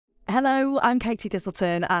Hello, I'm Katie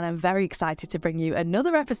Thistleton and I'm very excited to bring you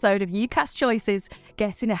another episode of UCAS Choices,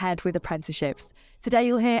 Getting Ahead with Apprenticeships. Today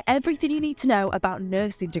you'll hear everything you need to know about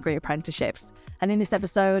nursing degree apprenticeships. And in this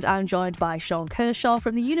episode, I'm joined by Sean Kershaw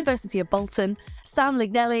from the University of Bolton, Sam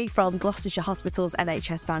Lignelli from Gloucestershire Hospitals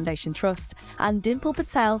NHS Foundation Trust, and Dimple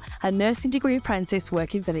Patel, a nursing degree apprentice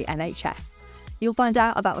working for the NHS. You'll find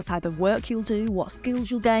out about the type of work you'll do, what skills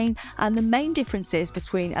you'll gain, and the main differences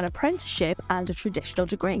between an apprenticeship and a traditional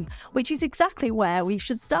degree, which is exactly where we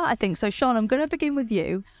should start, I think. So, Sean, I'm going to begin with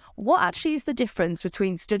you. What actually is the difference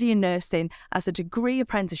between studying nursing as a degree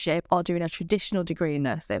apprenticeship or doing a traditional degree in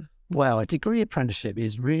nursing? Well, a degree apprenticeship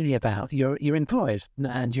is really about you're employed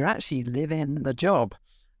and you're actually living the job.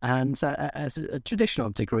 And as a traditional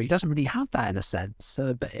degree, doesn't really have that in a sense.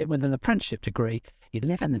 But with an apprenticeship degree, you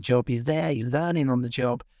live in the job, you're there, you're learning on the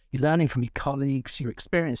job, you're learning from your colleagues, you're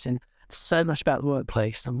experiencing so much about the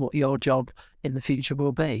workplace and what your job in the future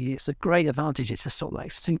will be. It's a great advantage. It's a sort of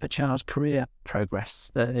like supercharged career progress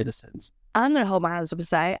in a sense. I'm going to hold my hands up and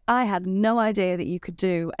say, I had no idea that you could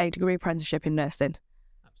do a degree apprenticeship in nursing.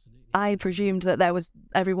 Absolutely. I presumed that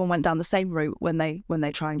everyone went down the same route when they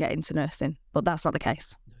try and get into nursing, but that's not the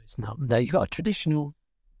case. It's not. No, you've got a traditional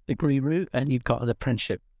degree route and you've got an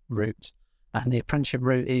apprenticeship route. And the apprenticeship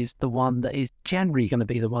route is the one that is generally going to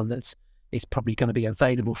be the one that's probably going to be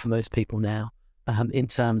available for most people now in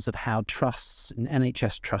terms of how trusts and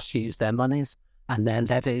NHS trusts use their monies and their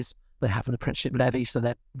levies. They have an apprenticeship levy, so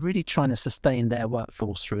they're really trying to sustain their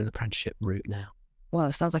workforce through an apprenticeship route now. Well,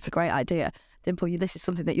 it sounds like a great idea. Dimple, this is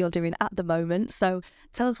something that you're doing at the moment. So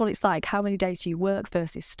tell us what it's like. How many days do you work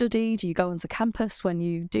versus study? Do you go onto campus when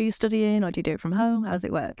you do your studying or do you do it from home? How does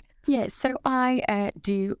it work? Yeah, so I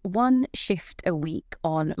do one shift a week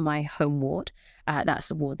on my home ward. That's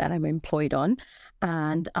the ward that I'm employed on.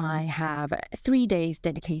 And I have 3 days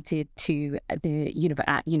dedicated to the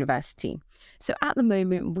university. So at the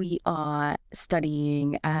moment, we are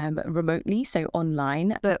studying remotely, so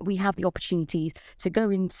online, but we have the opportunity to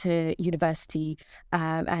go into university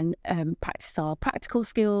and practice our practical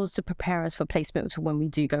skills to prepare us for placement when we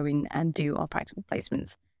do go in and do our practical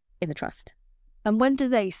placements in the trust. And when do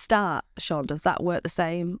they start, Sean? Does that work the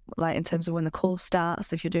same, like in terms of when the course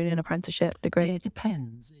starts, if you're doing an apprenticeship degree? Yeah, it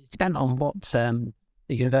depends. It depends on what the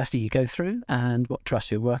university you go through and what trust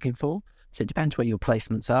you're working for. So it depends where your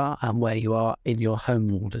placements are and where you are in your home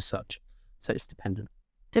ward as such. So it's dependent.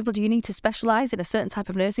 Dimple, do you need to specialise in a certain type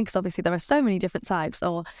of nursing? Because obviously there are so many different types.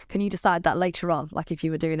 Or can you decide that later on, like if you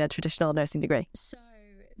were doing a traditional nursing degree? So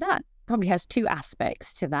that probably has two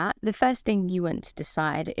aspects to that. The first thing you want to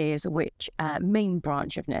decide is which main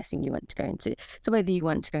branch of nursing you want to go into. So whether you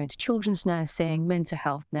want to go into children's nursing, mental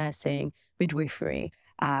health nursing, midwifery,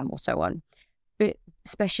 or so on. But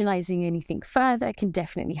specialising anything further can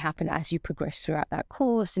definitely happen as you progress throughout that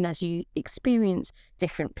course and as you experience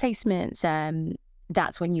different placements.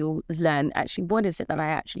 That's when you'll learn actually what is it that I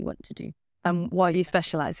actually want to do. And what are you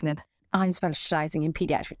specialising in? I'm specialising in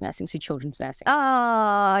paediatric nursing, so children's nursing.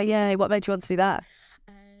 Ah, yeah. What made you want to do that?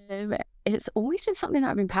 It's always been something that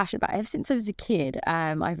I've been passionate about ever since I was a kid.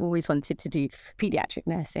 I've always wanted to do paediatric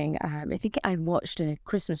nursing. I think I watched a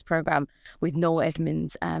Christmas program with Noel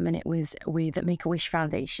Edmonds, and it was with Make-A-Wish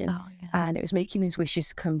Foundation. Oh, yeah. And it was making those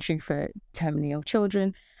wishes come true for terminally ill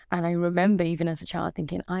children. And I remember even as a child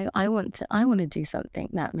thinking, I want to do something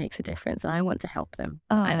that makes a difference, and I want to help them.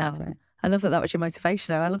 Oh, and that's where. I love that was your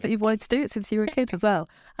motivation. I love that you've wanted to do it since you were a kid as well.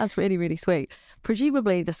 That's really, really sweet.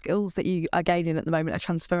 Presumably the skills that you are gaining at the moment are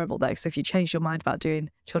transferable though. So if you changed your mind about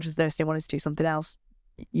doing children's nursing and wanted to do something else,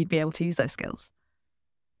 you'd be able to use those skills.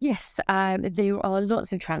 Yes, there are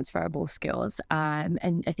lots of transferable skills.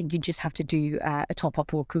 And I think you just have to do a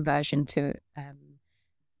top-up or conversion to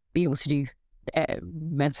be able to do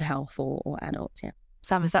mental health or adults, yeah.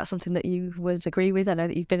 Sam, is that something that you would agree with? I know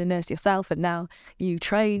that you've been a nurse yourself and now you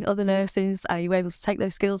train other nurses. Are you able to take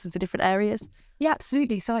those skills into different areas? Yeah,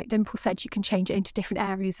 absolutely. So like Dimple said, you can change it into different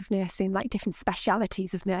areas of nursing, like different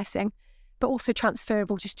specialities of nursing, but also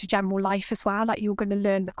transferable just to general life as well. Like you're going to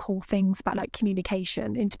learn the core things about like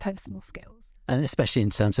communication, interpersonal skills. And especially in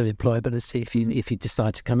terms of employability, if you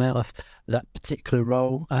decide to come out of that particular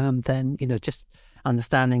role, then, just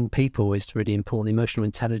understanding people is really important. Emotional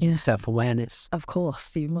intelligence, self-awareness. Of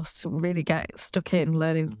course, you must really get stuck in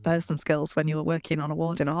learning person skills when you're working on a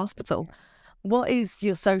ward in a hospital. What is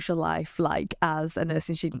your social life like as a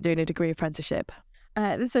nursing student doing a degree apprenticeship?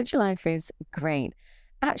 The social life is great.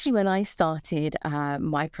 Actually, when I started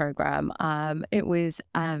my program, it was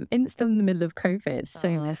still in the middle of COVID.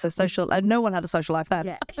 So social, no one had a social life then.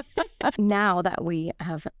 Yeah. Now that we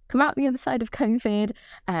have come out the other side of COVID,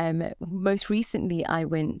 most recently I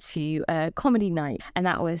went to a comedy night, and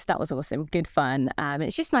that was awesome, good fun.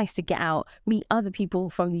 It's just nice to get out, meet other people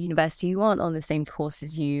from the university who aren't on the same course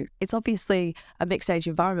as you. It's obviously a mixed age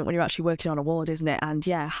environment when you're actually working on a ward, isn't it? And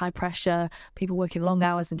yeah, high pressure, people working long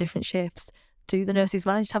hours and different shifts. Do the nurses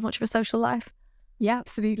manage to have much of a social life? Yeah,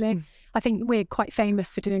 absolutely. I think we're quite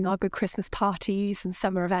famous for doing our good Christmas parties and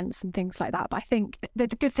summer events and things like that. But I think the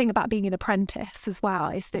good thing about being an apprentice as well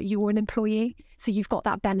is that you're an employee. So you've got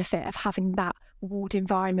that benefit of having that ward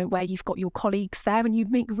environment where you've got your colleagues there, and you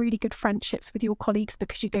make really good friendships with your colleagues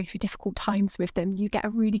because you go through difficult times with them. You get a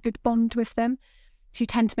really good bond with them. So you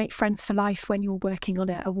tend to make friends for life when you're working on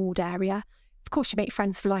a ward area. Of course, you make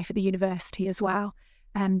friends for life at the university as well,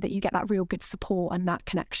 and that you get that real good support and that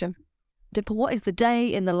connection. Dimple, what is the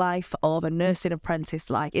day in the life of a nursing apprentice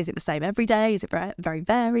like? Is it the same every day? Is it very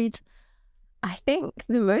varied? I think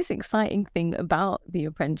the most exciting thing about the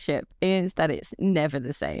apprenticeship is that it's never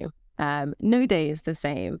the same. No day is the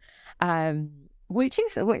same, which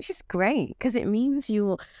is great because it means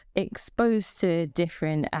you're exposed to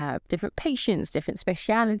different patients, different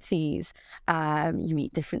specialities. You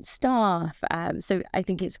meet different staff. So I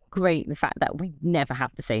think it's great the fact that we never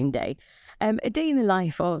have the same day. A day in the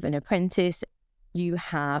life of an apprentice. You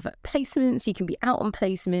have placements. You can be out on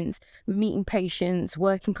placements, meeting patients,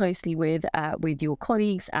 working closely with your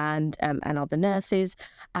colleagues and other nurses.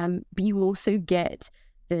 But you also get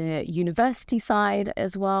the university side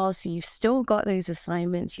as well. So you've still got those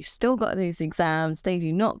assignments. You've still got those exams. They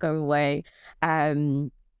do not go away. But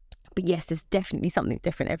yes, there's definitely something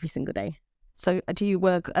different every single day. So do you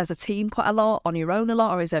work as a team quite a lot, on your own a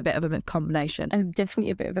lot, or is it a bit of a combination?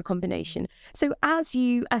 Definitely a bit of a combination. So as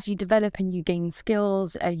you develop and you gain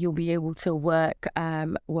skills, you'll be able to work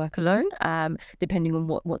alone, depending on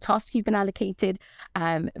what tasks you've been allocated.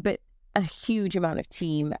 But a huge amount of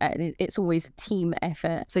team. It's always a team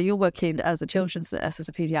effort. So you're working as a children's nurse, as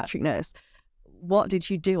a paediatric nurse. What did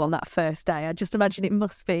you do on that first day? I just imagine it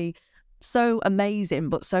must be so amazing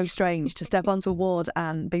but so strange to step onto a ward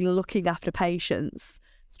and be looking after patients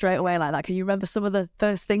straight away like that. Can you remember some of the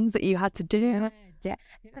first things that you had to do? Yeah.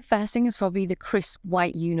 The first thing is probably the crisp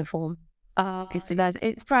white uniform.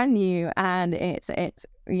 It's brand new and it's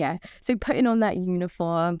so putting on that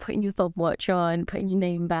uniform, putting your stopwatch on, putting your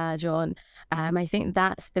name badge on, I think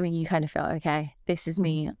that's the way you kind of feel, okay, this is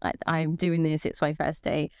me, I'm doing this, it's my first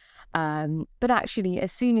day. But actually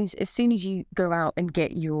as soon as you go out and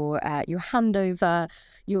get your handover,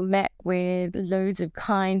 you're met with loads of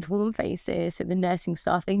kind, warm faces. So the nursing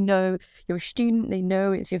staff, they know you're a student, they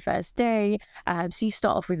know it's your first day. So you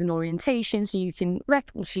start off with an orientation so you can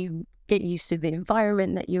get used to the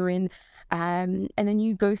environment that you're in, and then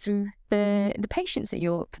you go through the patients that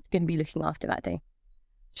you're going to be looking after that day.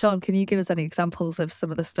 Sean, can you give us any examples of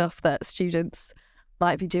some of the stuff that students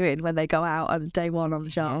might be doing when they go out on day one on the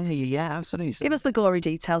job? Yeah, absolutely. Give us the gory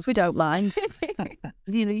details, we don't mind.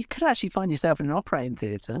 You could actually find yourself in an operating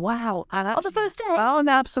theatre. Wow. And On the first day? Oh,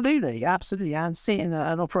 no, absolutely, and seeing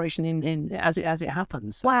an operation in as it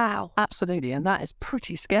happens. Wow. Absolutely, and that is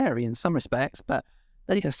pretty scary in some respects, but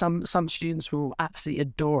some students will absolutely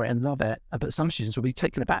adore it and love it, but some students will be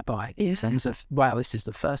taken aback by it in terms of, wow, this is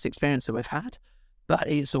the first experience that we've had. But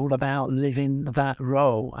it's all about living that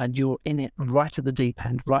role, and you're in it right at the deep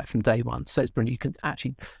end, right from day one. So it's brilliant. You can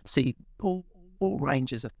actually see all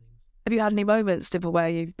ranges of things. Have you had any moments, Dimple, where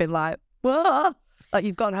you've been like, whoa, like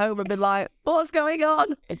you've gone home and been like, what's going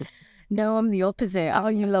on? No, I'm the opposite. Oh,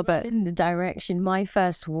 you love it. In the direction. My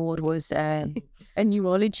first ward was a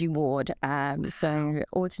neurology ward, so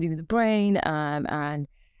all to do with the brain, and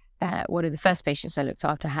one of the first patients I looked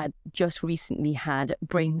after had just recently had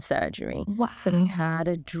brain surgery. Wow. So they had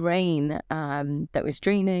a drain that was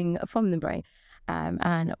draining from the brain.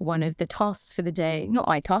 And one of the tasks for the day, not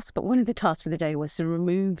my task, but one of the tasks for the day was to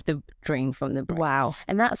remove the drain from the brain. Wow.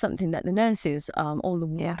 And that's something that the nurses on the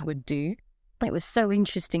ward would do. It was so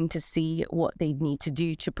interesting to see what they need to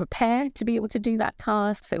do to prepare to be able to do that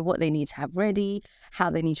task. So what they need to have ready,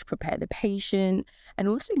 how they need to prepare the patient, and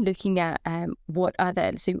also looking at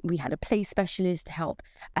so we had a play specialist to help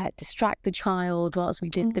distract the child whilst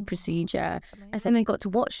we did the procedure. And then I got to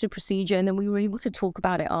watch the procedure, and then we were able to talk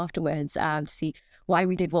about it afterwards to see why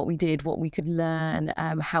we did, what we could learn,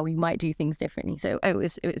 how we might do things differently. So it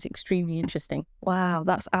was extremely interesting. Wow,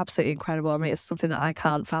 that's absolutely incredible. I mean, it's something that I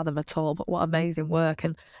can't fathom at all, but what amazing work.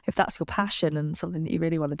 And if that's your passion and something that you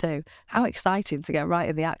really want to do, how exciting to get right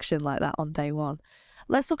in the action like that on day one.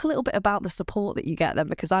 let's talk a little bit about the support that you get then,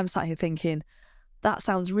 because I'm sat here thinking, that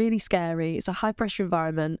sounds really scary. It's a high pressure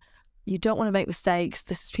environment. You don't want to make mistakes.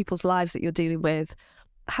 This is people's lives that you're dealing with.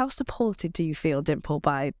 How supported do you feel, Dimple,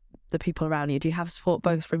 by the people around you? Do you have support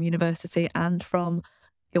both from university and from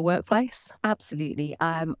your workplace? Absolutely.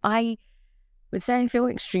 I would say I feel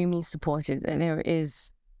extremely supported, and there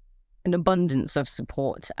is an abundance of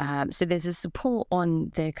support. So there's a support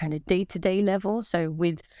on the kind of day-to-day level. So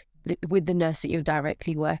with the nurse that you're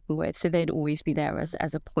directly working with, so they'd always be there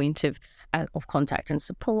as a point of contact and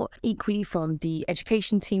support. Equally from the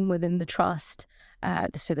education team within the trust,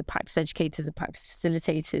 so the practice educators and practice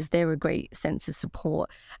facilitators, they're a great sense of support.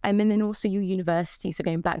 And then also your university, so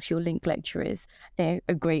going back to your link lecturers, they're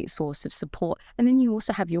a great source of support. And then you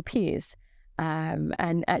also have your peers.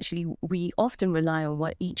 And actually, we often rely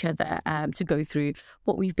on each other to go through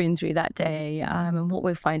what we've been through that day and what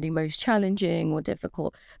we're finding most challenging or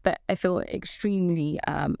difficult. But I feel extremely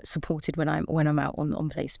supported when I'm out on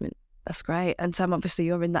placement. That's great. And Sam, obviously,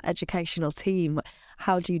 you're in that educational team.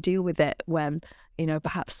 How do you deal with it when,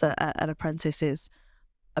 perhaps an apprentice is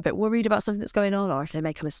a bit worried about something that's going on, or if they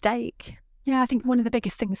make a mistake? Yeah, I think one of the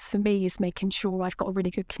biggest things for me is making sure I've got a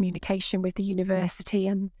really good communication with the university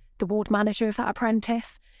and the ward manager of that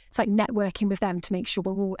apprentice. It's like networking with them to make sure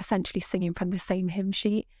we're all essentially singing from the same hymn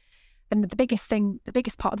sheet. And the biggest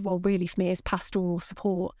part of the role really for me is pastoral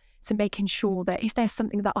support. So making sure that if there's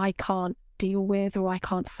something that I can't deal with or I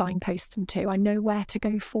can't signpost them to, I know where to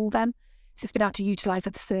go for them. So it's been able to utilise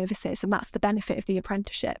other services, and that's the benefit of the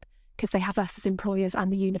apprenticeship, because they have us as employers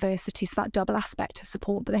and the university, so that double aspect of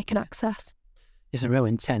support that they can access. It's a real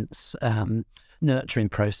intense nurturing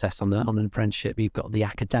process on an apprenticeship. You've got the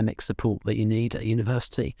academic support that you need at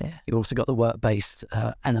university. Yeah. You've also got the work-based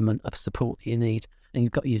element of support that you need. And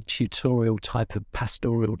you've got your tutorial type of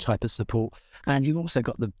pastoral type of support. And you've also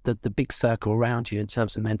got the big circle around you in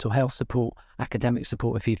terms of mental health support, academic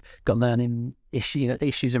support. If you've got learning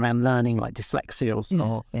issues around learning like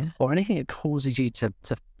dyslexia or anything that causes you to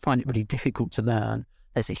find it really difficult to learn,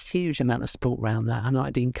 there's a huge amount of support around that. And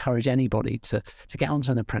I'd encourage anybody to get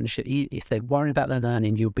onto an apprenticeship. If they worry about their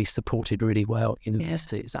learning, you'll be supported really well at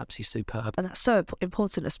university. Yeah. It's absolutely superb. And that's so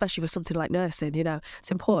important, especially with something like nursing.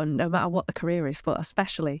 It's important no matter what the career is, but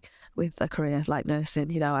especially with a career like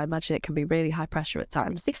nursing, I imagine it can be really high pressure at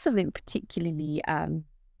times. If something particularly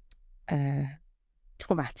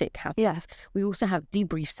traumatic happens, yes, we also have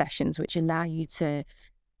debrief sessions which allow you to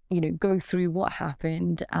go through what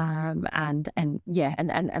happened and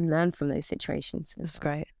learn from those situations. That's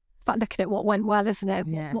great. It's about looking at what went well, isn't it?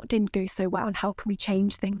 Yeah. What didn't go so well, and how can we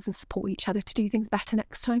change things and support each other to do things better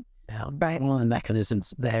next time? Yeah, right. One of the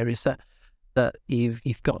mechanisms there is that you've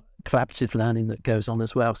got collaborative learning that goes on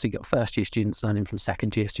as well. So you've got first year students learning from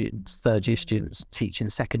second year students, third year students teaching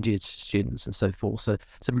second year students, and so forth. So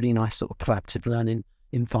it's a really nice sort of collaborative learning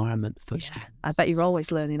environment for students. I bet you're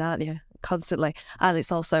always learning, aren't you? Constantly. And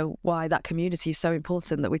it's also why that community is so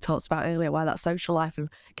important that we talked about earlier, why that social life and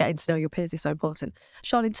getting to know your peers is so important.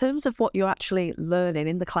 Sean, in terms of what you're actually learning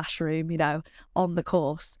in the classroom, on the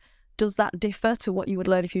course, does that differ to what you would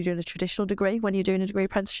learn if you're doing a traditional degree when you're doing a degree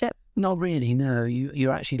apprenticeship? Not really, no.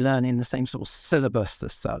 You're actually learning the same sort of syllabus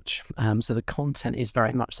as such. So the content is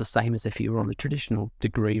very much the same as if you were on the traditional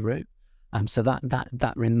degree route. So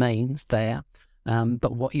that remains there.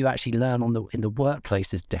 But what you actually learn in the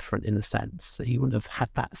workplace is different in a sense. So you wouldn't have had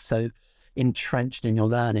that so entrenched in your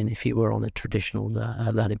learning if you were on a traditional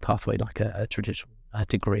learning pathway, like a traditional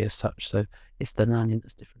degree as such. So it's the learning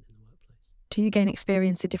that's different in the workplace. Do you gain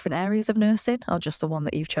experience in different areas of nursing, or just the one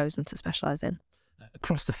that you've chosen to specialise in?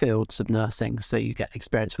 Across the fields of nursing, so you get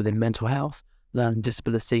experience within mental health, learning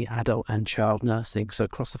disability, adult and child nursing. So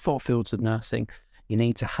across the 4 fields of nursing, you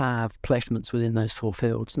need to have placements within those 4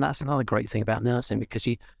 fields. And that's another great thing about nursing, because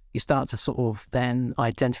you start to sort of then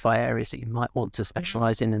identify areas that you might want to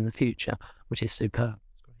specialise in the future, which is superb.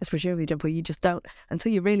 It's presumably, Dimple, you just don't,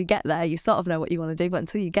 until you really get there, you sort of know what you want to do, but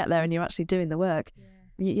until you get there and you're actually doing the work,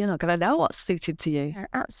 you're not going to know what's suited to you. Yeah,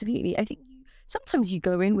 absolutely. I think sometimes you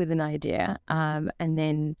go in with an idea and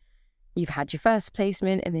then you've had your first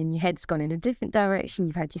placement and then your head's gone in a different direction.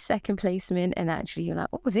 You've had your second placement and actually you're like,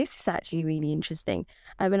 oh, this is actually really interesting.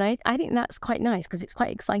 And I think that's quite nice because it's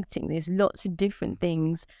quite exciting. There's lots of different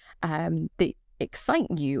things that excite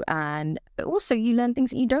you, and also you learn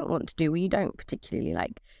things that you don't want to do or you don't particularly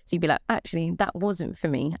like. So you'd be like, actually, that wasn't for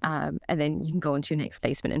me. And then you can go on to your next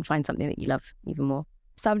placement and find something that you love even more.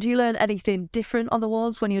 Sam, do you learn anything different on the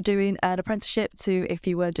wards when you're doing an apprenticeship to if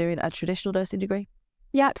you were doing a traditional nursing degree?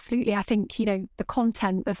 Yeah, absolutely. I think, the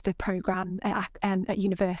content of the programme at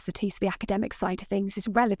university, so the academic side of things, is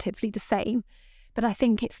relatively the same. But I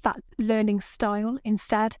think it's that learning style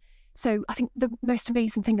instead. So I think the most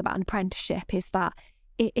amazing thing about an apprenticeship is that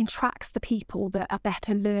it attracts the people that are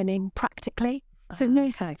better learning practically. So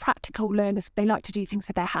nurses are practical learners. They like to do things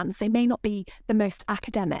with their hands. They may not be the most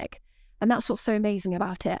academic. And that's what's so amazing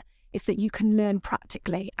about it, is that you can learn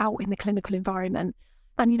practically out in the clinical environment.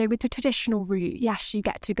 And, you know, with the traditional route, yes, you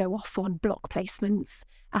get to go off on block placements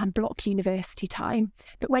and block university time.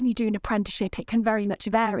 But when you do an apprenticeship, it can very much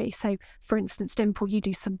vary. So, for instance, Dimple, you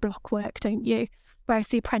do some block work, don't you? Whereas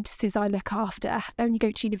the apprentices I look after only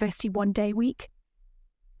go to university 1 day a week.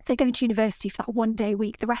 They go to university for that 1 day a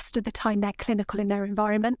week. The rest of the time, they're clinical in their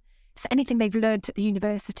environment. So anything they've learned at the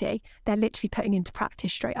university, they're literally putting into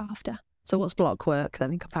practice straight after. So what's block work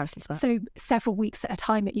then in comparison to that? So several weeks at a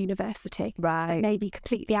time at university. Right. So maybe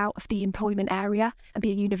completely out of the employment area and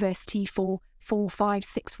be at university for 4, 5,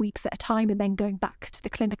 6 weeks at a time, and then going back to the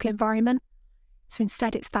clinical environment. So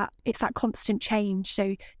instead it's that constant change.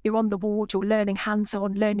 So you're on the ward, you're learning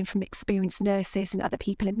hands-on, learning from experienced nurses and other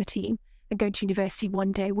people in the team, and going to university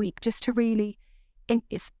 1 day a week, just to really,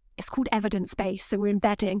 it's called evidence-based. So we're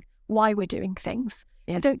embedding why we're doing things.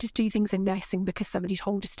 Yeah. I don't just do things in nursing because somebody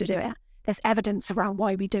told us to do it. There's evidence around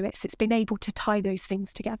why we do it. So it's been able to tie those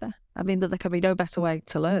things together. I mean, there can be no better way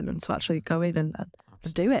to learn than to actually go in and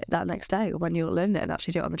just do it that next day when you're learning it and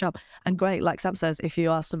actually do it on the job. And great, like Sam says, if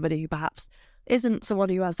you are somebody who perhaps isn't someone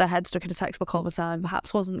who has their head stuck in a textbook all the time,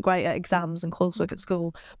 perhaps wasn't great at exams and coursework at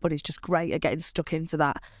school, but is just great at getting stuck into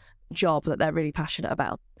that job that they're really passionate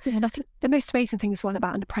about. Yeah, and I think the most amazing thing as well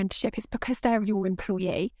about an apprenticeship is because they're your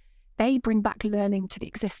employee, they bring back learning to the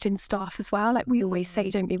existing staff as well. Like we always say,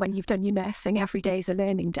 don't we, when you've done your nursing, every day is a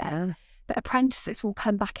learning day. Yeah. But apprentices will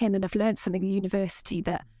come back in and have learned something at university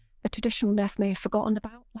that a traditional nurse may have forgotten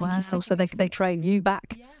about. Like you said, So they train you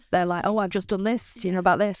back. Yeah. They're like, oh, I've just done this. Do you know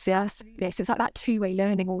about this? Yes. Yes, it's like that two-way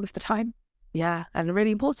learning all of the time. Yeah, and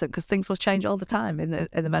really important because things will change all the time in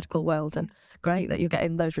the medical world, and great that you're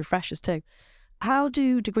getting those refreshers too. How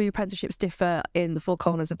do degree apprenticeships differ in the four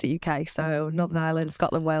corners of the UK? So Northern Ireland,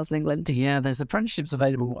 Scotland, Wales and England. Yeah, there's apprenticeships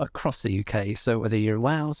available across the UK. So whether you're in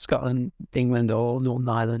Wales, Scotland, England or Northern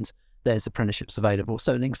Ireland, there's apprenticeships available.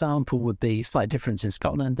 So an example would be slight difference in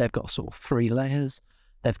Scotland. They've got sort of 3 layers.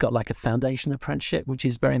 They've got like a foundation apprenticeship, which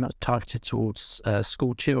is very much targeted towards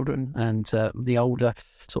school children and the older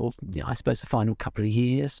sort of, I suppose, the final couple of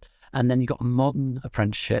years. And then you've got modern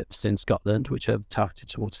apprenticeships in Scotland, which are targeted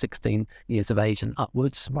towards 16 years of age and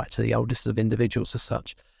upwards, right to the oldest of individuals as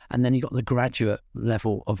such. And then you've got the graduate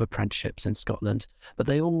level of apprenticeships in Scotland. But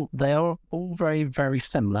they are all very, very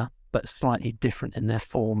similar, but slightly different in their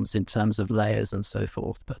forms in terms of layers and so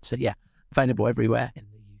forth. But yeah, available everywhere in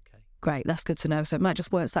the UK. Great, that's good to know. So it might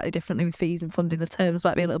just work slightly differently with fees and funding. The terms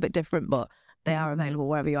might be a little bit different, but they are available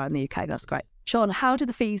wherever you are in the UK. That's great. Sean, how do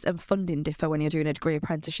the fees and funding differ when you're doing a degree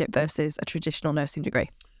apprenticeship versus a traditional nursing degree?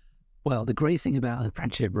 Well, the great thing about an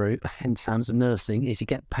apprenticeship route in terms of nursing is you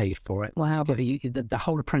get paid for it. Wow. The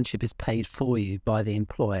whole apprenticeship is paid for you by the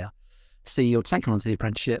employer. So you're taken onto the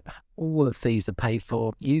apprenticeship, all the fees are paid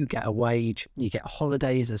for, you get a wage, you get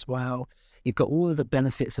holidays as well. You've got all of the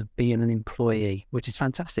benefits of being an employee, which is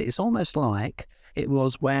fantastic. It's almost like it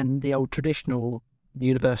was when the old traditional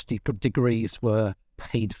university degrees were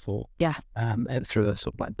paid for, through a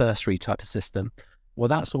sort of like bursary type of system. Well,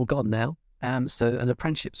 that's all gone now. So an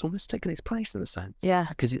apprenticeship's almost taken its place in a sense. Yeah.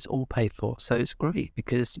 Because it's all paid for. So it's great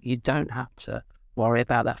because you don't have to worry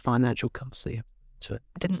about that financial cost to it.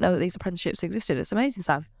 I didn't know that these apprenticeships existed. It's amazing,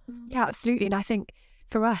 Sam. Yeah, absolutely. And I think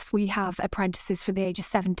for us, we have apprentices from the age of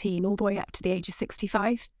 17 all the way up to the age of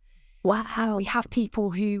 65. Wow. We have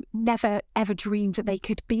people who never, ever dreamed that they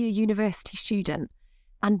could be a university student,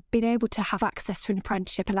 and being able to have access to an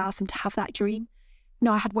apprenticeship allows them to have that dream.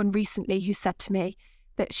 I had one recently who said to me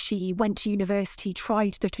that she went to university,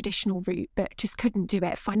 tried the traditional route, but just couldn't do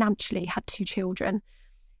it financially, had 2 children,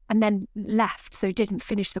 and then left, so didn't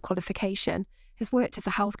finish the qualification. Has worked as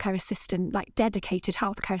a healthcare assistant, like dedicated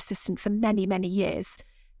healthcare assistant for many, many years.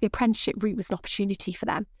 The apprenticeship route was an opportunity for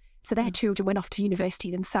them. So their children went off to university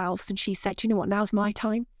themselves, and she said, you know what, now's my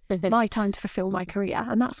time to fulfil my career.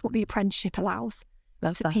 And that's what the apprenticeship allows.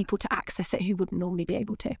 People to access it who wouldn't normally be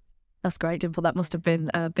able to. That's great, Dimple. That must have been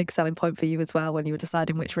a big selling point for you as well when you were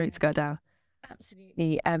deciding which route to go down.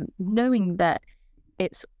 Absolutely. Knowing that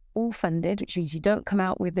it's all funded, which means you don't come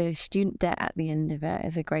out with a student debt at the end of it,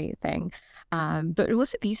 is a great thing. But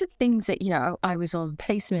also these are things that, I was on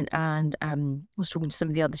placement and was talking to some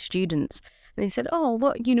of the other students, and they said, oh,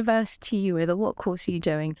 what university are you with, or what course are you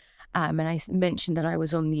doing? And I mentioned that I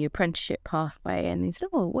was on the apprenticeship pathway, and they said,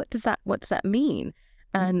 oh, what does that mean?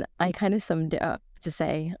 And I kind of summed it up to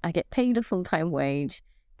say, I get paid a full-time wage.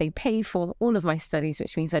 They pay for all of my studies,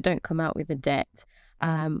 which means I don't come out with a debt.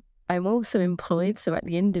 I'm also employed. So at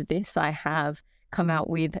the end of this, I have come out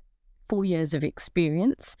with 4 years of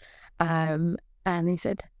experience. And they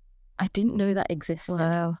said, I didn't know that existed.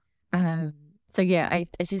 Wow. So yeah, I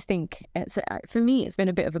just think for me, it's been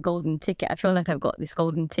a bit of a golden ticket. I feel like I've got this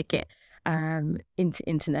golden ticket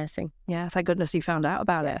into nursing. Yeah, thank goodness you found out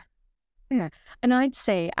about it. Yeah, and I'd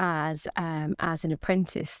say as an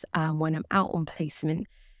apprentice, when I'm out on placement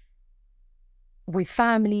with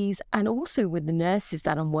families and also with the nurses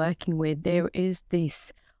that I'm working with, there is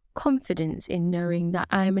this confidence in knowing that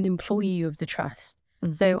I'm an employee of the trust.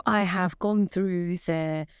 Mm-hmm. So I have gone through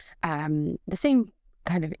the same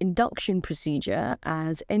kind of induction procedure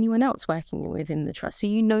as anyone else working within the trust. So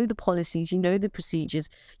you know the policies, you know the procedures,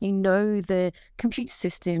 you know the computer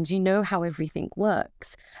systems, you know how everything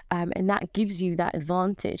works, and that gives you that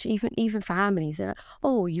advantage. Even families are,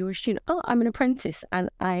 oh, you're a student, oh, I'm an apprentice and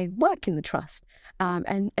I work in the trust,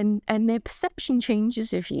 and their perception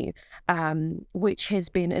changes of you, which has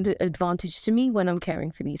been an advantage to me when I'm caring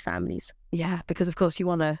for these families. Yeah, because of course you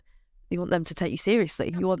want them to take you seriously.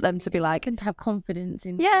 Absolutely. You want them to be like, and to have confidence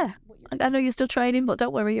in. Yeah, I know you're still training, but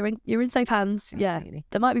don't worry, you're in safe hands. Absolutely. Yeah,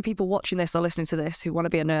 there might be people watching this or listening to this who want to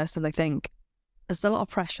be a nurse and they think there's a lot of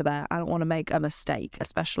pressure there. I don't want to make a mistake,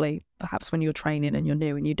 especially perhaps when you're training and you're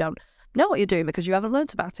new and you don't know what you're doing because you haven't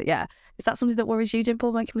learnt about it yet. Is that something that worries you,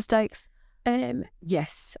 Dimple, making mistakes?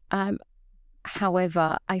 Yes.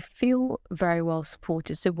 However, I feel very well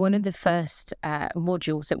supported. So one of the first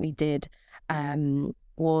modules that we did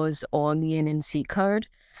was on the NMC code,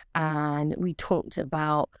 and we talked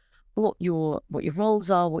about what your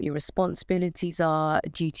roles are, what your responsibilities are,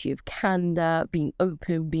 duty of candor, being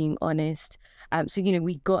open, being honest. So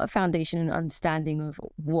we got a foundation and understanding of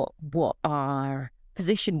what our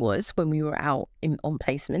position was when we were out on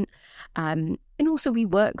placement, and also we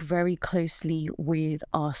work very closely with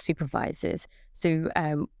our supervisors. So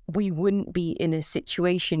we wouldn't be in a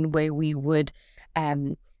situation where we would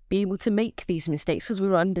be able to make these mistakes because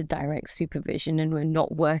we're under direct supervision and we're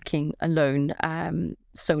not working alone,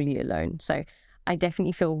 solely alone. So I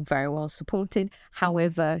definitely feel very well supported.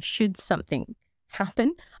 However, should something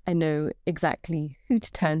happen, I know exactly who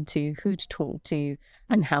to turn to, who to talk to,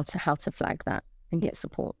 and how to flag that and get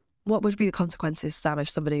support. What would be the consequences, Sam, if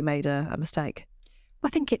somebody made a mistake? I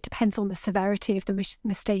think it depends on the severity of the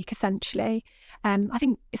mistake, essentially. I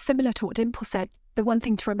think it's similar to what Dimple said. The one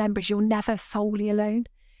thing to remember is you're never solely alone.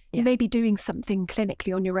 Yeah. You may be doing something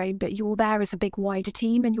clinically on your own, but you're there as a big wider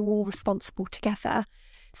team and you're all responsible together.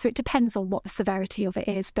 So it depends on what the severity of it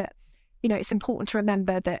is. But, it's important to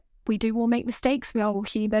remember that we do all make mistakes. We are all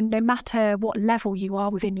human. No matter what level you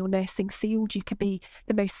are within your nursing field, you could be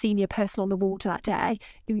the most senior person on the ward that day.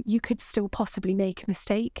 You could still possibly make a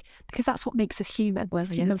mistake because that's what makes us human. Well,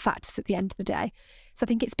 it's human factors at the end of the day. So I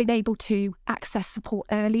think it's been able to access support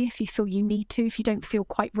early if you feel you need to, if you don't feel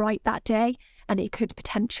quite right that day, and it could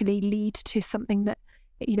potentially lead to something that,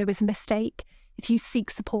 is a mistake. If you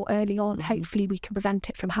seek support early on, hopefully we can prevent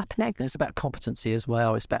it from happening. It's about competency as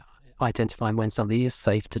well. It's about identifying when somebody is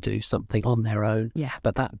safe to do something on their own. Yeah.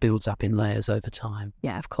 But that builds up in layers over time.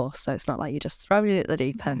 Yeah, of course. So it's not like you're just throwing it at the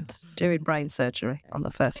deep end, doing brain surgery on the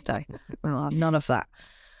first day. We'll have none of that.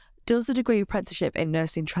 Does the degree apprenticeship in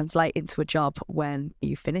nursing translate into a job when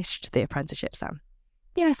you finished the apprenticeship, Sam?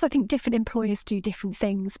 Yeah, so I think different employers do different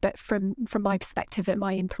things, but from my perspective at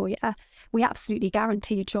my employer, we absolutely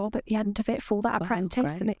guarantee a job at the end of it for that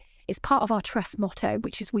apprentice. Great. And it's part of our trust motto,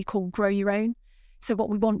 which is we call grow your own. So what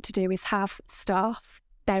we want to do is have staff,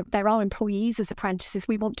 they're our employees as apprentices,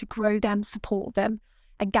 we want to grow them, support them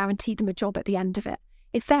and guarantee them a job at the end of it.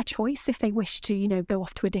 It's their choice if they wish to, go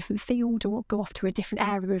off to a different field or go off to a different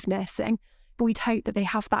area of nursing. But we'd hope that they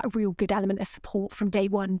have that real good element of support from day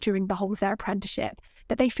one during the whole of their apprenticeship,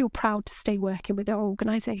 that they feel proud to stay working with their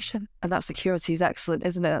organisation. And that security is excellent,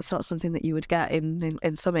 isn't it? That's not something that you would get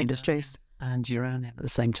in some industries. And you're earning at the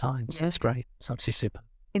same time. So that's great. It's absolutely super.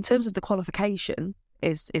 In terms of the qualification,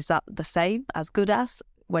 is that the same, as good as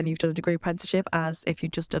when you've done a degree apprenticeship as if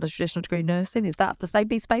you've just done a traditional degree in nursing? Is that the same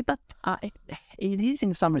piece of paper? It is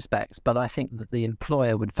in some respects, but I think that the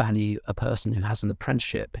employer would value a person who has an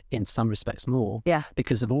apprenticeship in some respects more. Yeah.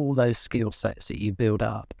 Because of all those skill sets that you build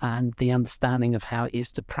up and the understanding of how it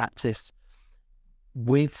is to practice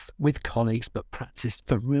with colleagues, but practice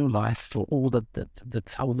for real life for all the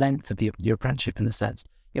whole length of your apprenticeship in the sense.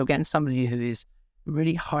 You're getting somebody who is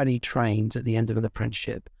really highly trained at the end of an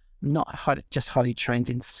apprenticeship, not just highly trained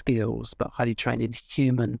in skills, but highly trained in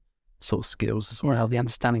human sort of skills as well, the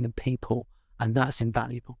understanding of people, and that's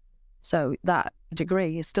invaluable. So that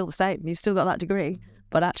degree is still the same. You've still got that degree,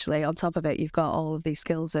 But actually, on top of it, you've got all of these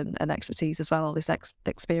skills and expertise as well, all this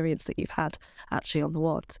experience that you've had actually on the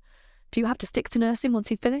wards. Do you have to stick to nursing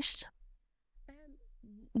once you've finished?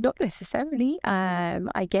 Not necessarily.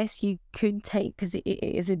 I guess you could take, because it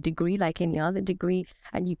is a degree like any other degree,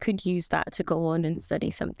 and you could use that to go on and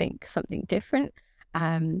study something different.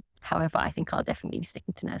 However, I think I'll definitely be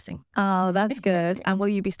sticking to nursing. Oh, that's good. And will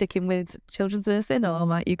you be sticking with children's nursing, or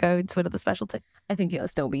might you go into another specialty? I think it'll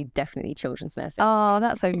still be definitely children's nursing. Oh,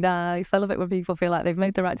 that's so nice. I love it when people feel like they've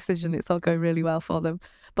made the right decision. It's all going really well for them.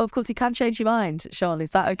 But of course, you can change your mind, Sean.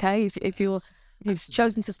 Is that okay? If you've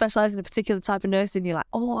chosen to specialise in a particular type of nursing, you're like,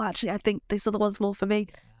 oh, actually, I think this other one's more for me.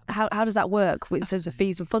 How does that work in terms of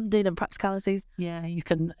fees and funding and practicalities? Yeah, you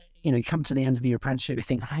can, you come to the end of your apprenticeship, you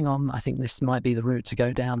think, hang on, I think this might be the route to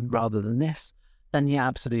go down rather than this. Then yeah,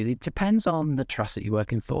 absolutely. It depends on the trust that you're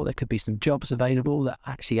working for. There could be some jobs available that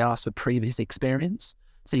actually ask for previous experience.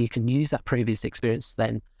 So you can use that previous experience to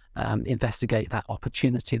then investigate that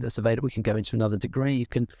opportunity that's available. You can go into another degree.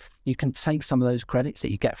 You can take some of those credits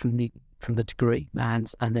that you get from the degree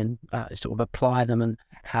and then sort of apply them and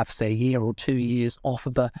have, say, a year or 2 years off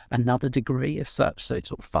of another degree as such. So it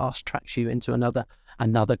sort of fast tracks you into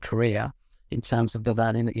another career in terms of the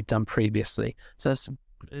learning that you've done previously. So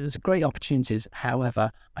there's great opportunities.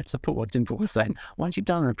 However, I'd support what Dimple was saying. Once you've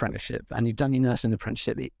done an apprenticeship and you've done your nursing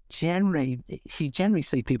apprenticeship, you generally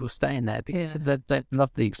see people staying there because they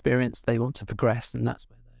love the experience, they want to progress, and that's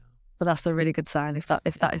where they are. So that's a really good sign if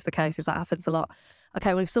that is the case, if that happens a lot.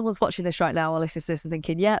 Okay, well, if someone's watching this right now or listening to this and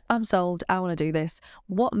thinking, yeah, I'm sold, I want to do this,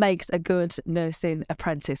 what makes a good nursing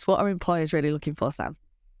apprentice? What are employers really looking for, Sam?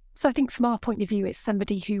 So I think from our point of view, it's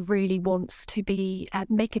somebody who really wants to be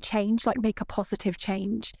make a change, like make a positive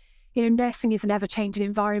change. Nursing is an ever-changing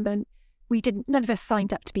environment. None of us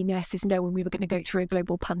signed up to be nurses knowing we were going to go through a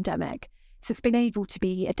global pandemic. So it's been able to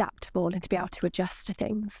be adaptable and to be able to adjust to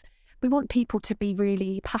things. We want people to be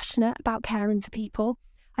really passionate about caring for people.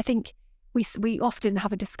 I think we often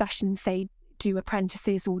have a discussion, say, do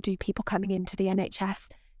apprentices or do people coming into the NHS,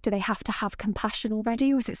 do they have to have compassion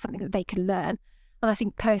already, or is it something that they can learn? And I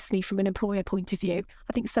think personally, from an employer point of view,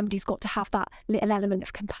 I think somebody's got to have that little element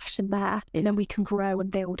of compassion there, and then we can grow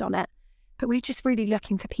and build on it. But we're just really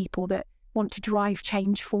looking for people that want to drive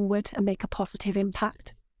change forward and make a positive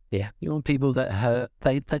impact. Yeah, you want people that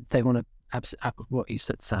they want to, what you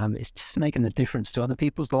said, Sam, is just making a difference to other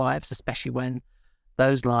people's lives, especially when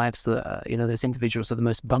those lives that those individuals are the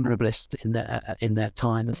most vulnerablest in their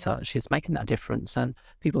time as such. It's making that difference, and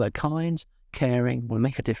people that are kind, caring, want to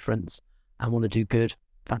make a difference and want to do good,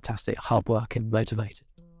 fantastic, hardworking, motivated.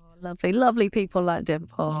 Lovely, lovely people like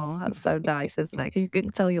Dimple. Oh, that's so nice, isn't it? You can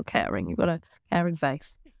tell you're caring. You've got a caring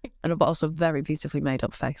face, and also a very beautifully made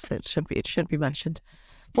up face. It should be mentioned.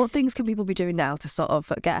 What things can people be doing now to sort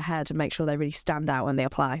of get ahead and make sure they really stand out when they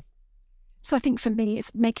apply? So I think for me,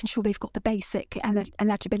 it's making sure they've got the basic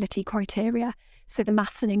eligibility criteria. So the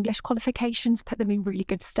maths and English qualifications, put them in really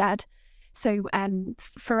good stead. So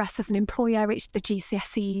for us as an employer, it's the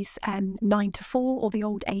GCSEs 9 to 4 or the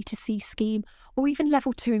old A to C scheme, or even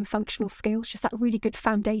level 2 in functional skills, just that really good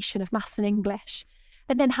foundation of maths and English.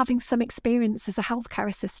 And then having some experience as a healthcare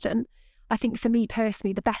assistant. I think for me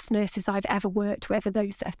personally, the best nurses I've ever worked with are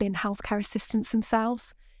those that have been healthcare assistants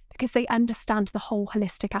themselves, because they understand the whole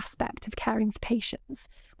holistic aspect of caring for patients.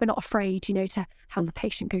 We're not afraid, to help the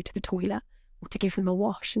patient go to the toilet or to give them a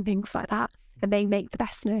wash and things like that. And they make the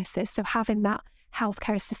best nurses. So having that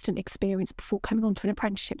healthcare assistant experience before coming onto an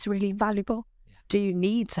apprenticeship is really invaluable. Do you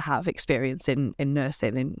need to have experience in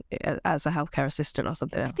nursing as a healthcare assistant or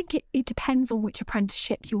something else? I think it depends on which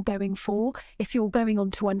apprenticeship you're going for. If you're going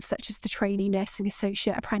on to one such as the trainee nursing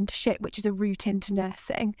associate apprenticeship, which is a route into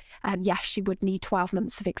nursing, yes, you would need 12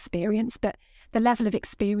 months of experience, but the level of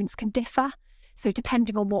experience can differ. So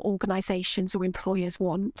depending on what organisations or employers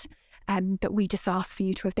want, but we just ask for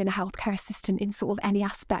you to have been a healthcare assistant in sort of any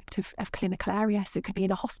aspect of clinical area. So it could be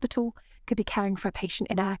in a hospital, could be caring for a patient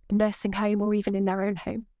in a nursing home or even in their own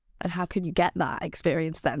home. And how can you get that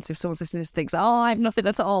experience then? So if someone's listening to this thinks, I have nothing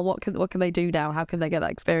at all, what can they do now? How can they get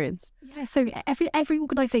that experience? Yeah, so every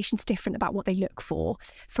organisation's different about what they look for.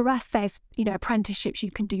 For us, there's, apprenticeships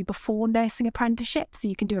you can do before nursing apprenticeship. So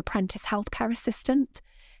you can do apprentice healthcare assistant.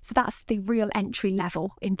 So that's the real entry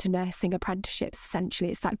level into nursing apprenticeships, essentially.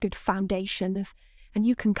 It's that good foundation of And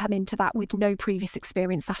you can come into that with no previous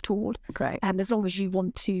experience at all. Great. As long as you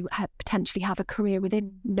want to potentially have a career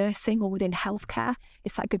within nursing or within healthcare,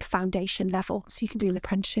 it's that good foundation level. So you can do an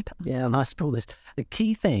apprenticeship. Yeah, and I suppose this. The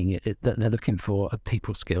key thing that they're looking for are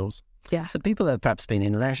people skills. Yeah. So people that have perhaps been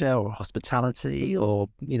in leisure or hospitality or,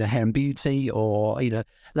 hair and beauty or,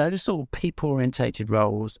 those sort of people-orientated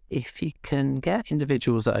roles, if you can get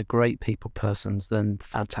individuals that are great people persons, then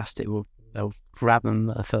fantastic. They'll grab them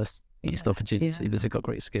at the first opportunity because they've got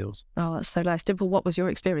great skills. Oh, that's so nice. Dimple, what was your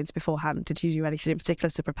experience beforehand? Did you do anything in particular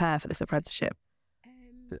to prepare for this apprenticeship?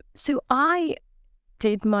 So I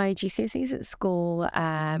did my GCSEs at school.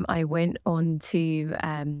 I went on to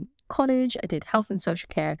college. I did health and social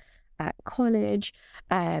care at college,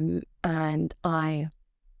 and I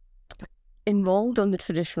enrolled on the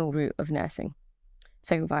traditional route of nursing,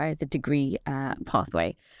 so via the degree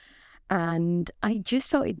pathway. And I just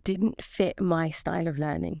felt it didn't fit my style of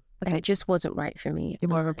learning. And it just wasn't right for me. You're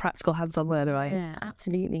more of a practical hands-on learner, right? Yeah,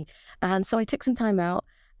 absolutely. And so I took some time out,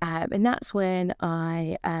 and that's when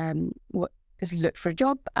I looked for a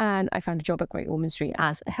job, and I found a job at Great Ormond Street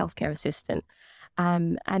as a healthcare assistant.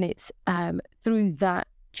 And it's through that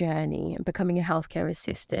journey and becoming a healthcare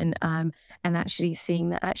assistant and actually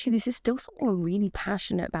seeing that actually this is still something I'm really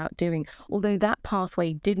passionate about doing. Although that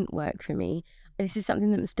pathway didn't work for me, this is something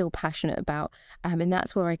that I'm still passionate about. And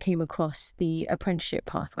that's where I came across the apprenticeship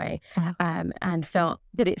pathway and felt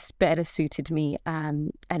that it's better suited me.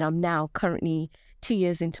 And I'm now currently 2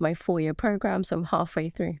 years into my 4-year program, so I'm halfway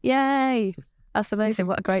through. Yay! That's amazing.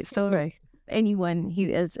 What a great story. Anyone who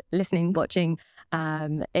is listening, watching,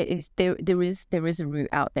 there is a route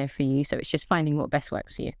out there for you. So it's just finding what best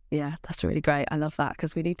works for you. Yeah, that's really great. I love that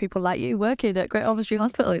because we need people like you working at Great Ormond Street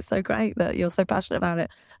Hospital. It's so great that you're so passionate about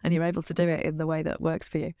it and you're able to do it in the way that works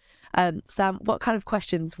for you. Sam, what kind of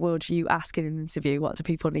questions would you ask in an interview? What do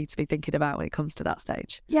people need to be thinking about when it comes to that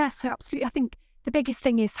stage? Yeah, so absolutely. I think the biggest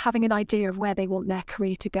thing is having an idea of where they want their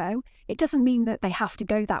career to go. It doesn't mean that they have to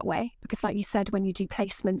go that way, because like you said, when you do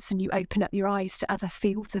placements and you open up your eyes to other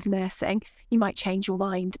fields of nursing, you might change your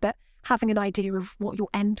mind. But having an idea of what your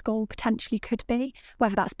end goal potentially could be,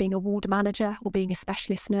 whether that's being a ward manager or being a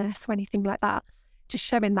specialist nurse or anything like that, just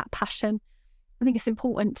showing that passion. I think it's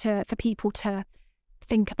important for people to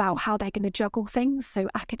think about how they're going to juggle things. So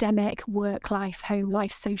academic, work life, home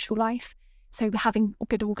life, social life. So having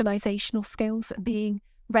good organisational skills and being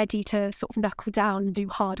ready to sort of knuckle down and do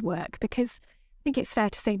hard work, because I think it's fair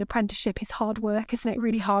to say an apprenticeship is hard work, isn't it?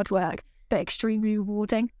 Really hard work, but extremely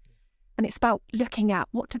rewarding. And it's about looking at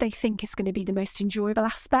what do they think is going to be the most enjoyable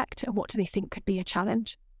aspect and what do they think could be a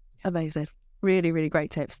challenge. Amazing. Really, really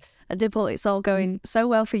great tips. And Dimple, it's all going so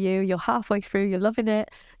well for you. You're halfway through. You're loving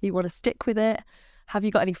it. You want to stick with it. Have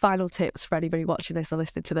you got any final tips for anybody watching this or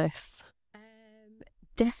listening to this?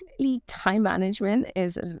 Definitely time management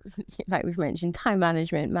is, like we've mentioned, time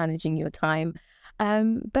management, managing your time.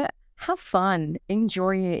 But have fun,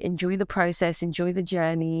 enjoy it, enjoy the process, enjoy the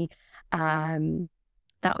journey. That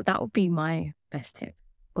would be my best tip.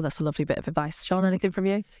 Well, that's a lovely bit of advice. Sean, anything from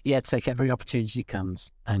you? Yeah, take every opportunity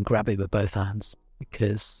comes and grab it with both hands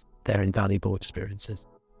because they're invaluable experiences.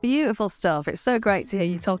 Beautiful stuff. It's so great to hear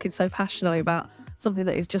you talking so passionately about something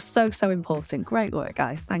that is just so, so important. Great work,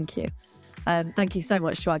 guys. Thank you. Thank you so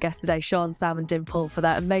much to our guests today, Sean, Sam and Dimple, for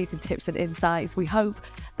their amazing tips and insights. We hope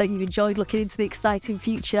that you enjoyed looking into the exciting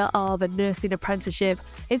future of a nursing apprenticeship.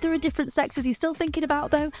 If there are different sectors you're still thinking about,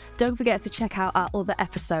 though, don't forget to check out our other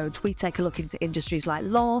episodes. We take a look into industries like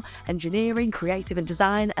law, engineering, creative and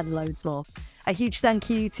design, and loads more. A huge thank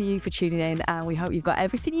you to you for tuning in, and we hope you've got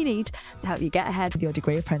everything you need to help you get ahead with your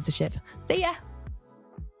degree apprenticeship. See ya!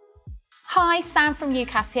 Hi, Sam from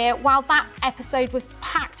UCAS here. Wow, that episode was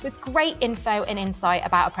packed with great info and insight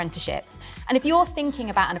about apprenticeships. And if you're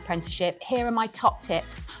thinking about an apprenticeship, here are my top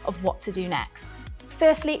tips of what to do next.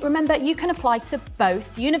 Firstly, remember you can apply to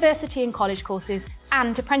both university and college courses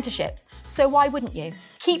and apprenticeships. So why wouldn't you?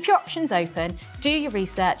 Keep your options open, do your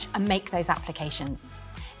research and make those applications.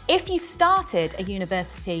 If you've started a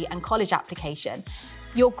university and college application,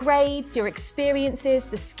 your grades, your experiences,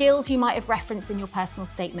 the skills you might have referenced in your personal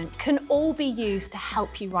statement can all be used to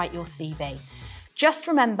help you write your CV. Just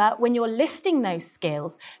remember when you're listing those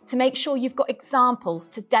skills to make sure you've got examples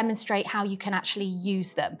to demonstrate how you can actually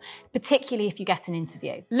use them, particularly if you get an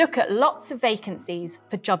interview. Look at lots of vacancies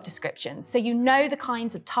for job descriptions so you know the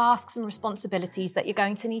kinds of tasks and responsibilities that you're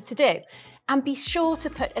going to need to do. And be sure to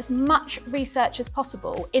put as much research as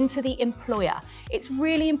possible into the employer. It's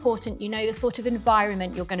really important you know the sort of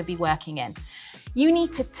environment you're going to be working in. You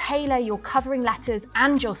need to tailor your covering letters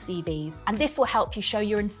and your CVs, and this will help you show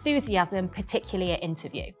your enthusiasm, particularly at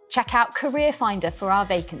interview. Check out Career Finder for our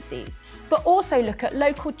vacancies. but also look at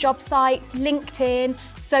local job sites, LinkedIn,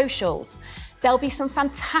 socials. There'll be some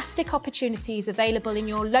fantastic opportunities available in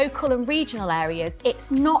your local and regional areas. It's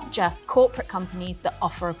not just corporate companies that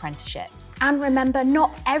offer apprenticeships. And remember,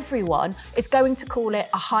 not everyone is going to call it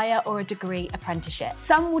a higher or a degree apprenticeship.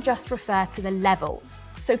 Some will just refer to the levels.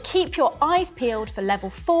 So keep your eyes peeled for level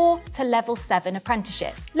 4 to level 7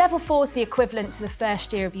 apprenticeship. Level 4 is the equivalent to the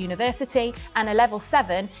first year of university, and a level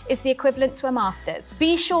 7 is the equivalent to a master's.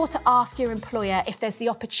 Be sure to ask your employer if there's the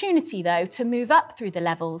opportunity, though, to move up through the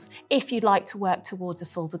levels if you'd like to work towards a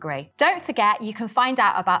full degree. Don't forget, you can find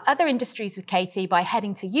out about other industries with Katie by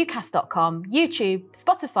heading to ucas.com, YouTube,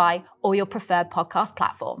 Spotify, or your preferred podcast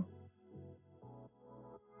platform.